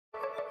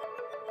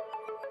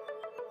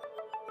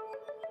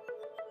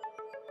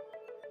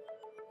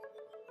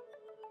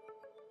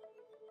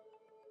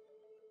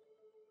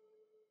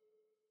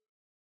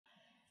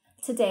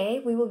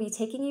Today, we will be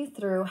taking you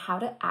through how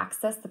to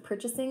access the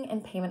purchasing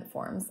and payment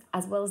forms,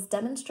 as well as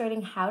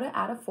demonstrating how to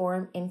add a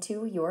form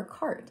into your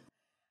cart.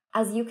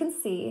 As you can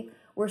see,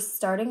 we're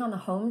starting on the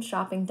home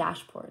shopping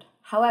dashboard.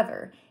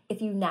 However, if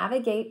you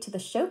navigate to the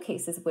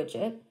Showcases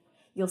widget,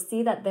 you'll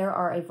see that there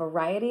are a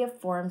variety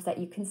of forms that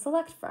you can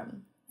select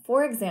from.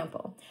 For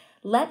example,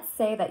 let's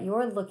say that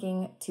you're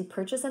looking to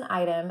purchase an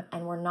item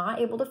and we're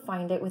not able to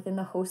find it within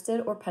the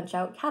hosted or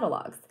punch-out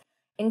catalogs.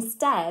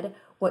 Instead,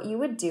 what you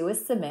would do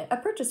is submit a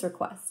purchase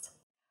request.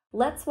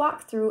 Let's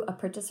walk through a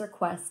purchase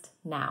request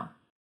now.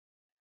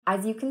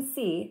 As you can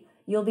see,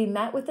 you'll be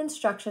met with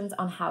instructions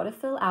on how to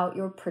fill out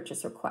your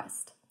purchase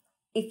request.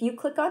 If you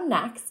click on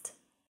Next,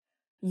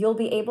 you'll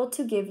be able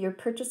to give your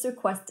purchase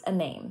request a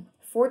name.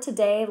 For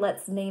today,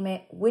 let's name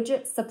it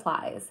Widget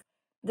Supplies.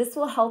 This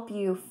will help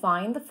you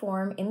find the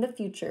form in the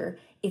future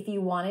if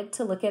you wanted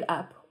to look it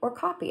up or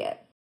copy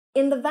it.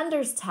 In the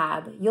Vendors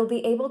tab, you'll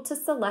be able to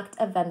select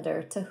a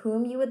vendor to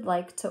whom you would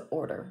like to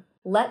order.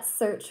 Let's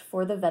search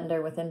for the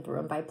vendor within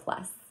BruinBuy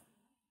Plus.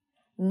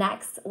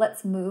 Next,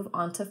 let's move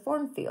on to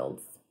form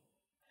fields.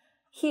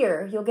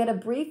 Here, you'll get a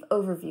brief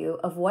overview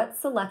of what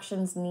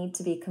selections need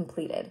to be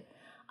completed.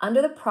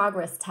 Under the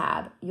Progress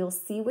tab, you'll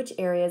see which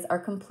areas are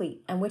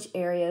complete and which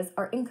areas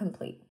are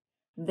incomplete.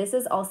 This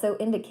is also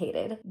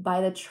indicated by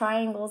the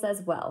triangles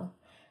as well.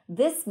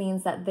 This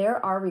means that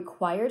there are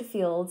required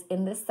fields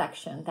in this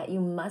section that you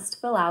must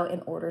fill out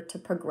in order to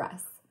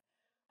progress.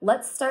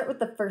 Let's start with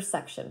the first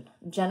section,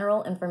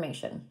 General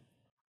Information.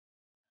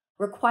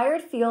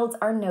 Required fields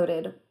are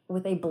noted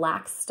with a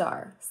black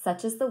star,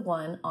 such as the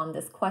one on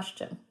this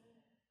question.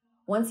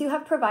 Once you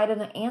have provided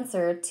an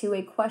answer to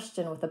a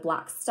question with a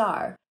black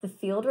star, the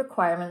field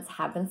requirements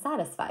have been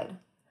satisfied.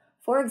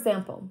 For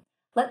example,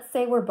 let's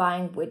say we're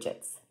buying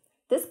widgets.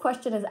 This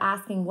question is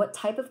asking what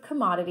type of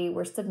commodity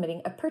we're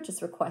submitting a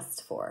purchase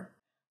request for.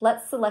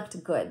 Let's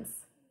select goods.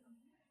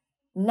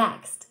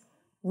 Next,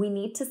 we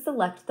need to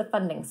select the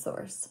funding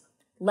source.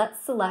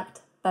 Let's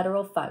select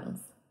federal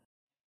funds.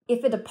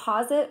 If a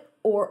deposit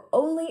or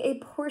only a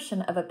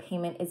portion of a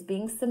payment is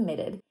being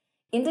submitted,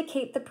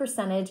 indicate the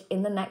percentage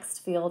in the next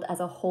field as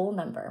a whole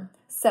number.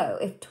 So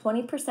if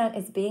 20%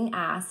 is being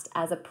asked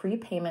as a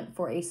prepayment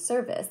for a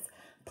service,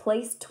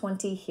 place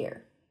 20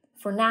 here.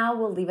 For now,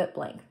 we'll leave it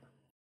blank.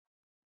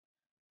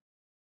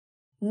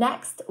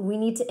 Next, we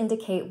need to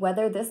indicate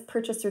whether this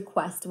purchase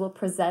request will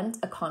present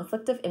a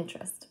conflict of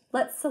interest.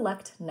 Let's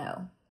select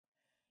No.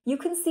 You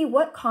can see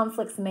what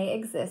conflicts may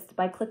exist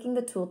by clicking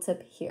the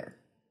tooltip here.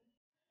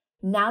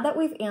 Now that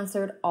we've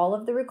answered all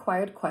of the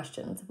required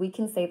questions, we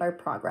can save our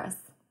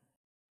progress.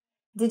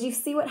 Did you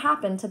see what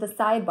happened to the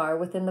sidebar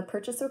within the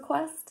purchase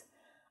request?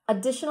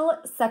 Additional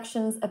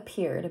sections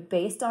appeared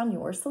based on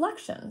your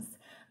selections.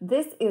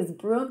 This is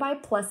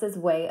BruinBuy Plus's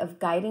way of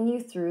guiding you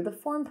through the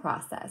form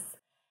process.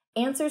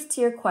 Answers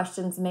to your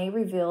questions may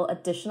reveal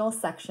additional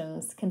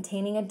sections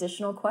containing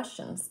additional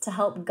questions to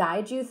help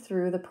guide you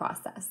through the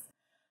process.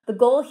 The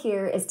goal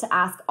here is to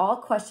ask all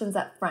questions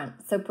up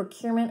front so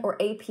procurement or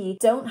AP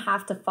don't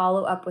have to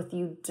follow up with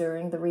you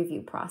during the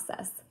review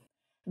process.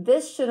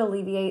 This should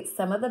alleviate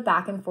some of the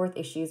back and forth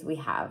issues we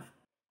have.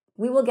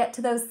 We will get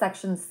to those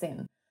sections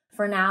soon.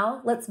 For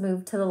now, let's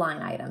move to the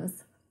line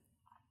items.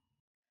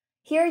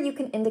 Here you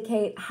can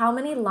indicate how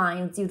many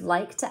lines you'd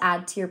like to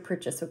add to your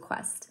purchase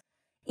request.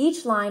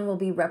 Each line will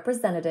be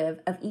representative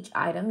of each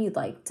item you'd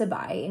like to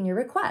buy in your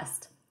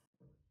request.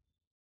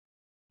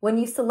 When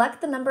you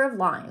select the number of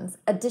lines,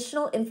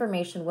 additional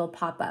information will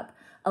pop up,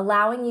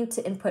 allowing you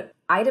to input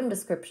item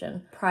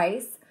description,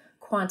 price,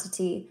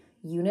 quantity,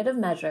 unit of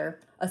measure,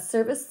 a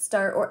service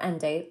start or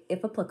end date,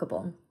 if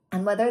applicable,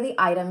 and whether the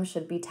item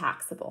should be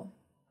taxable.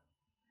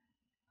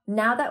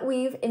 Now that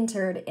we've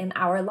entered in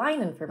our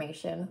line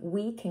information,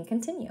 we can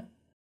continue.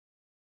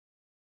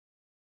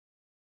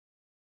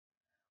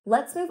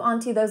 Let's move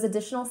on to those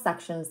additional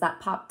sections that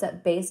popped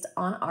up based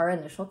on our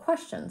initial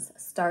questions,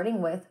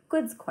 starting with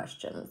goods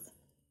questions.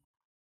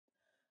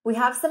 We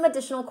have some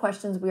additional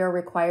questions we are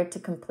required to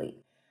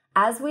complete.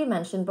 As we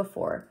mentioned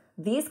before,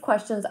 these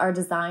questions are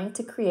designed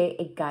to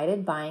create a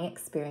guided buying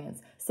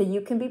experience so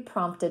you can be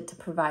prompted to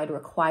provide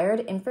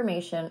required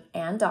information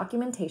and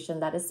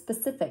documentation that is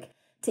specific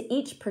to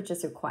each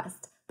purchase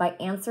request. By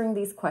answering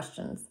these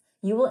questions,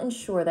 you will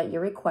ensure that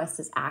your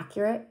request is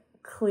accurate,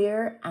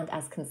 clear, and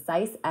as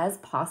concise as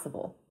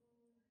possible.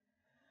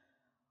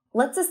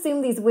 Let's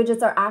assume these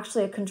widgets are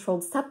actually a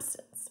controlled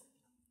substance.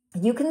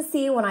 You can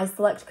see when I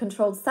select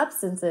controlled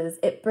substances,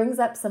 it brings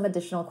up some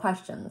additional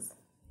questions.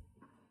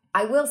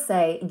 I will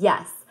say,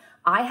 yes,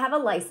 I have a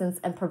license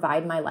and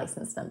provide my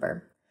license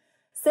number.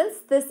 Since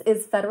this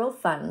is federal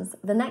funds,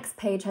 the next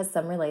page has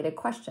some related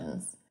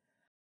questions.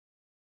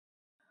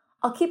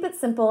 I'll keep it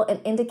simple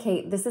and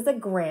indicate this is a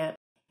grant.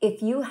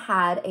 If you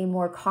had a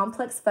more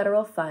complex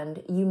federal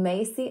fund, you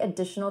may see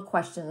additional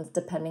questions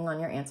depending on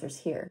your answers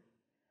here.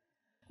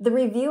 The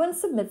Review and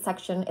Submit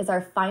section is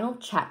our final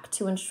check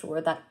to ensure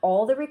that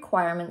all the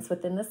requirements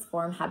within this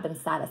form have been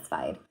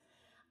satisfied.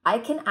 I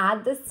can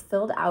add this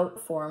filled out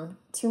form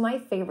to my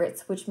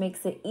favorites, which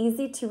makes it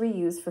easy to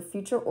reuse for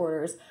future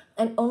orders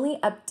and only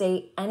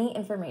update any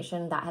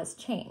information that has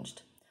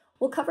changed.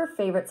 We'll cover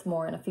favorites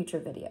more in a future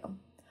video.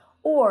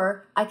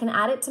 Or I can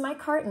add it to my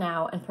cart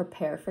now and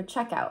prepare for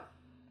checkout.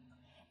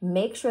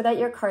 Make sure that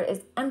your cart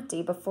is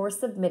empty before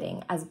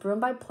submitting, as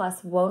BruinBuy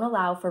Plus won't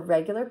allow for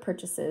regular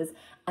purchases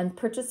and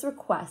purchase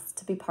requests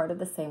to be part of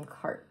the same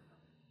cart.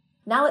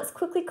 Now let's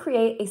quickly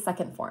create a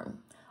second form.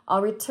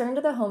 I'll return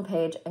to the home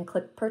page and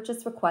click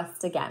Purchase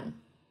Request again.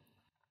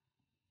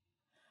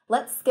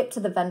 Let's skip to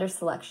the vendor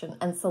selection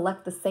and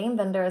select the same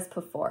vendor as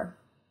before.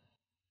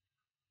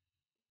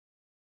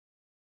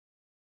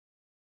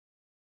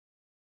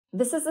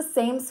 This is the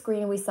same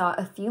screen we saw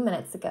a few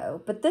minutes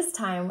ago, but this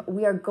time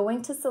we are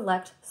going to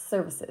select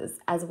services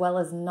as well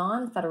as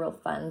non-federal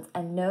funds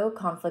and no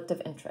conflict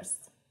of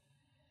interest.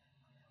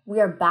 We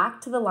are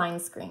back to the line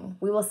screen.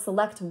 We will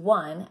select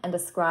one and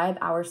describe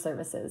our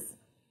services.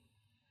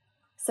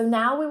 So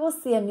now we will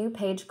see a new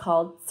page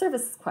called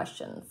Service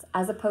Questions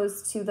as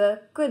opposed to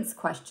the Goods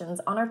questions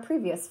on our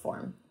previous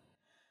form.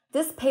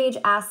 This page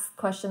asks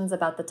questions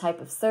about the type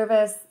of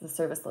service, the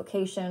service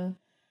location.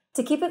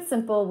 To keep it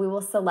simple, we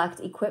will select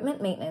equipment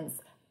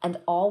maintenance and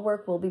all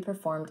work will be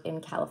performed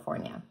in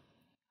California.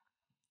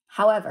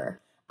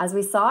 However, as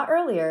we saw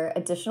earlier,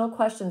 additional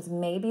questions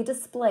may be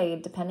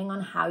displayed depending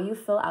on how you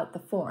fill out the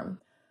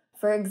form.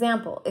 For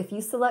example, if you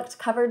select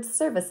covered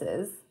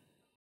services,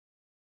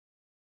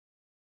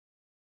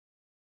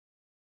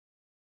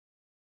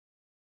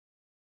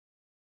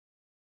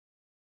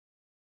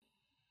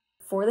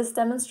 for this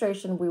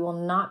demonstration, we will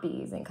not be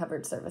using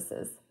covered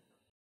services.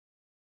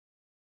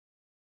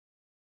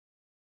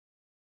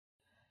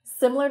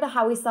 Similar to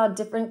how we saw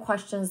different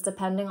questions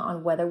depending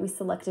on whether we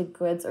selected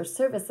goods or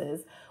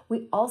services,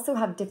 we also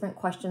have different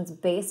questions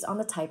based on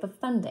the type of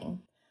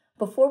funding.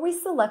 Before we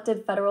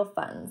selected federal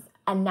funds,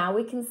 and now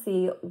we can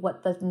see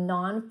what the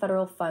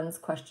non-federal funds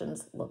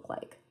questions look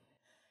like.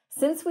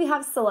 Since we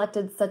have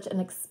selected such an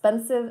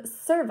expensive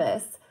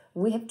service,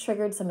 we have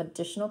triggered some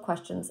additional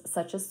questions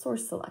such as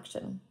source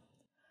selection.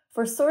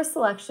 For source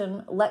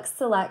selection, let's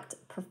select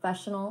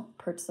professional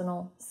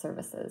personal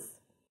services.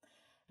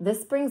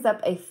 This brings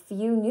up a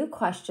few new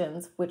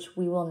questions which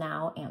we will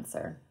now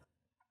answer.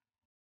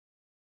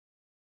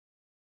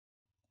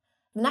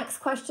 The next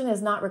question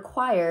is not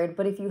required,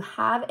 but if you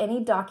have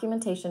any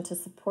documentation to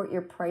support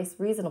your price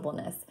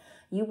reasonableness,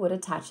 you would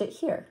attach it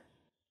here.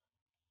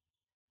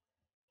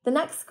 The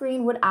next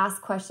screen would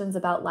ask questions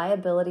about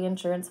liability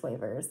insurance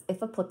waivers,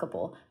 if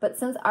applicable, but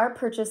since our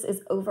purchase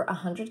is over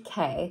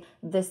 $100K,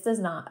 this does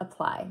not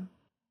apply.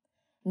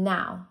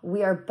 Now,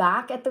 we are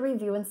back at the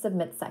Review and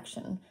Submit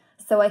section,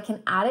 so I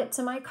can add it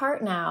to my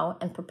cart now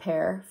and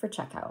prepare for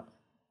checkout.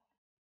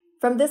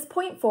 From this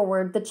point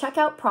forward, the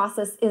checkout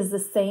process is the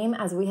same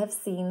as we have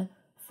seen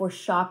for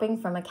shopping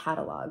from a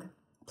catalog.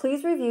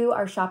 Please review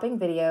our shopping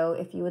video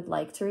if you would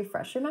like to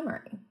refresh your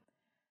memory.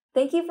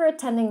 Thank you for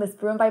attending this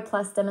BruinBuy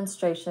Plus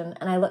demonstration,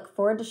 and I look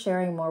forward to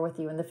sharing more with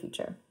you in the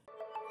future.